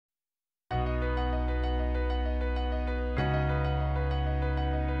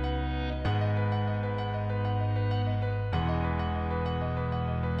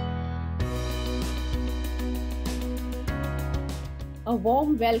A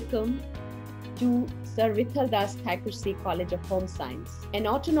warm welcome to Sir Vithal Das Thakursi College of Home Science, an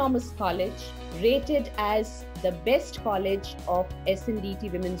autonomous college rated as the best college of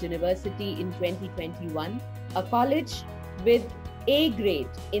SNDT Women's University in 2021, a college with A grade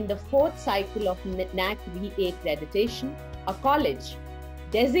in the fourth cycle of NAC VA accreditation, a college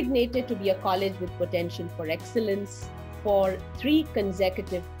designated to be a college with potential for excellence for 3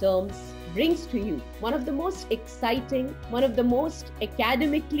 consecutive terms, brings to you one of the most exciting, one of the most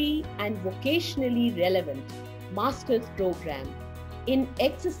academically and vocationally relevant master's program in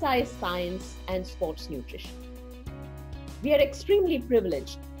exercise science and sports nutrition. We are extremely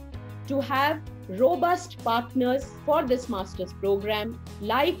privileged to have robust partners for this master's program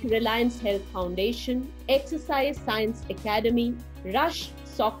like Reliance Health Foundation, Exercise Science Academy, Rush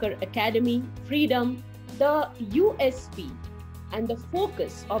Soccer Academy, Freedom. The USP and the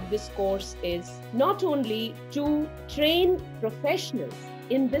focus of this course is not only to train professionals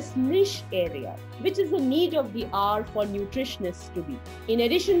in this niche area, which is a need of the hour for nutritionists to be. In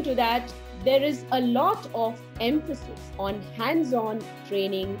addition to that, there is a lot of emphasis on hands-on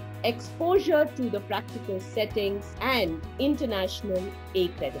training, exposure to the practical settings, and international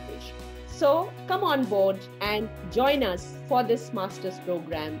accreditation. So come on board and join us for this master's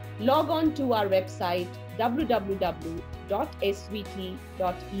program. Log on to our website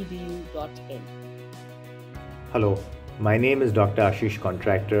www.svt.edu.in. Hello, my name is Dr. Ashish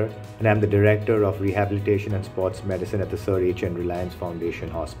Contractor and I'm the Director of Rehabilitation and Sports Medicine at the Sir H.N. Reliance Foundation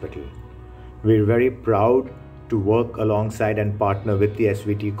Hospital. We're very proud to work alongside and partner with the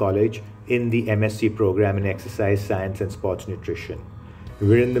SVT College in the MSc program in Exercise Science and Sports Nutrition.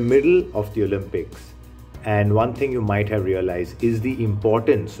 We're in the middle of the Olympics. And one thing you might have realized is the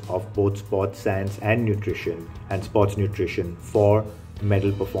importance of both sports science and nutrition and sports nutrition for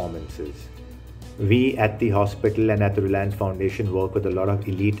medal performances. We at the hospital and at the Reliance Foundation work with a lot of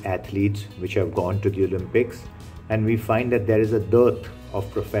elite athletes which have gone to the Olympics, and we find that there is a dearth of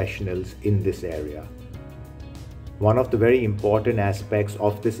professionals in this area. One of the very important aspects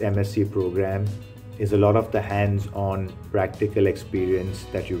of this MSc program is a lot of the hands-on practical experience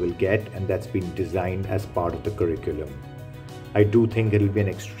that you will get, and that's been designed as part of the curriculum. I do think it'll be an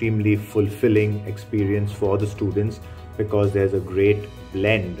extremely fulfilling experience for the students because there's a great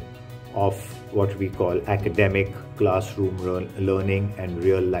blend of what we call academic classroom learning and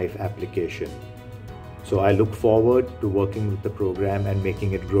real-life application. So I look forward to working with the program and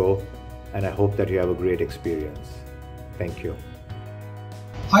making it grow, and I hope that you have a great experience. Thank you.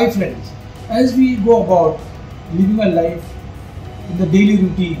 Hi friends. As we go about living our life in the daily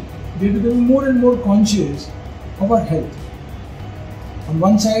routine, we are becoming more and more conscious of our health. On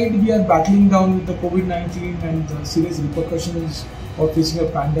one side, we are battling down with the COVID-19 and the serious repercussions of facing a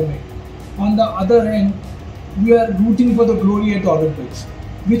pandemic. On the other hand, we are rooting for the glory at the Olympics,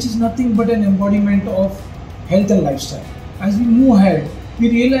 which is nothing but an embodiment of health and lifestyle. As we move ahead, we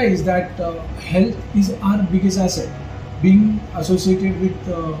realize that health is our biggest asset. Being associated with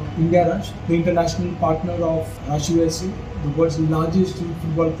India Rush, the international partner of Rush USA, the world's largest youth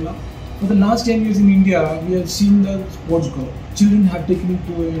football club. For the last 10 years in India, we have seen the sports grow. Children have taken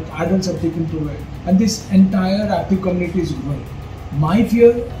to it, adults have taken to it, and this entire active community is growing. My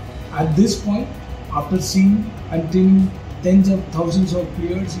fear at this point, after seeing and training tens of thousands of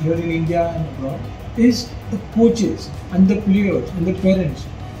players here in India and abroad, is the coaches and the players and the parents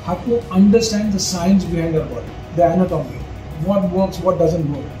have to understand the science behind our body, the anatomy, what works, what doesn't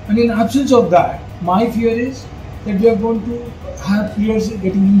work. And in absence of that, my fear is that we are going to have players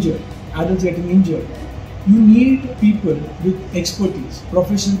getting injured, adults getting injured. You need people with expertise,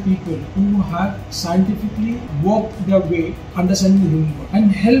 professional people who have scientifically worked their way understanding the human body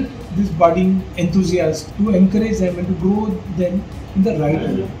and help this budding enthusiast to encourage them and to grow them in the right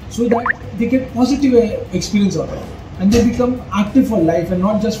way so that they get positive experience of it and they become active for life and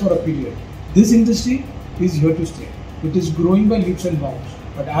not just for a period. This industry is here to stay. It is growing by leaps and bounds.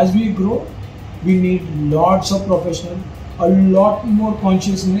 But as we grow, we need lots of professionals, a lot more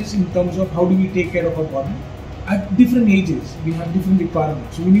consciousness in terms of how do we take care of our body. At different ages, we have different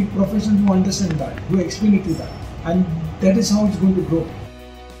requirements. So we need professionals who understand that, who explain it to that. And that is how it's going to grow.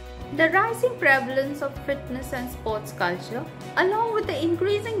 The rising prevalence of fitness and sports culture, along with the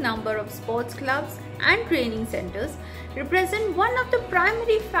increasing number of sports clubs and training centers, represent one of the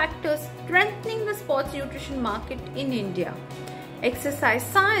primary factors strengthening the sports nutrition market in India. Exercise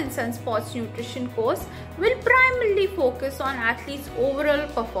science and sports nutrition course will primarily focus on athletes' overall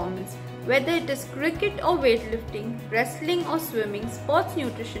performance. Whether it is cricket or weightlifting, wrestling or swimming, sports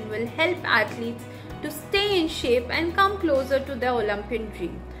nutrition will help athletes to stay in shape and come closer to their Olympian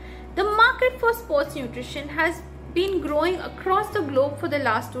dream. The market for sports nutrition has been growing across the globe for the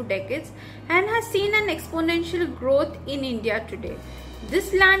last 2 decades and has seen an exponential growth in India today.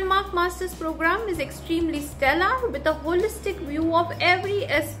 This landmark master's program is extremely stellar with a holistic view of every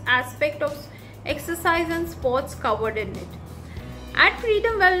aspect of exercise and sports covered in it. At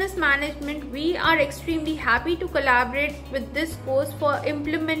Freedom Wellness Management, we are extremely happy to collaborate with this course for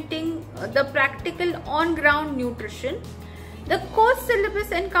implementing the practical on-ground nutrition. The course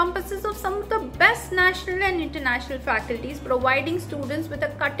syllabus encompasses of some of the best national and international faculties, providing students with a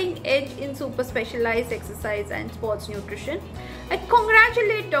cutting edge in super specialized exercise and sports nutrition. I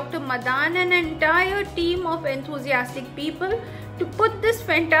congratulate Dr. Madan and an entire team of enthusiastic people to put this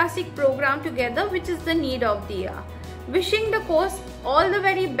fantastic program together, which is the need of the hour. Wishing the course all the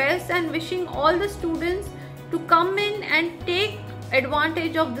very best and wishing all the students to come in and take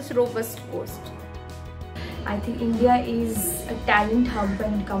advantage of this robust course. I think India is a talent hub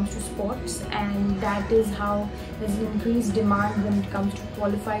when it comes to sports, and that is how there's an increased demand when it comes to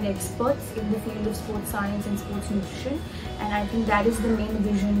qualified experts in the field of sports science and sports nutrition, and I think that is the main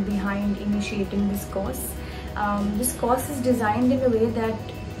vision behind initiating this course. This course is designed in a way that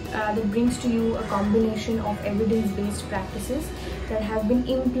brings to you a combination of evidence-based practices that have been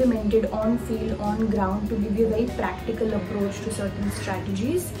implemented on field, on ground, to give you a very practical approach to certain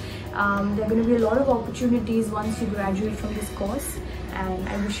strategies. There are going to be a lot of opportunities once you graduate from this course, and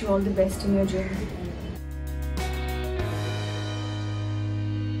I wish you all the best in your journey.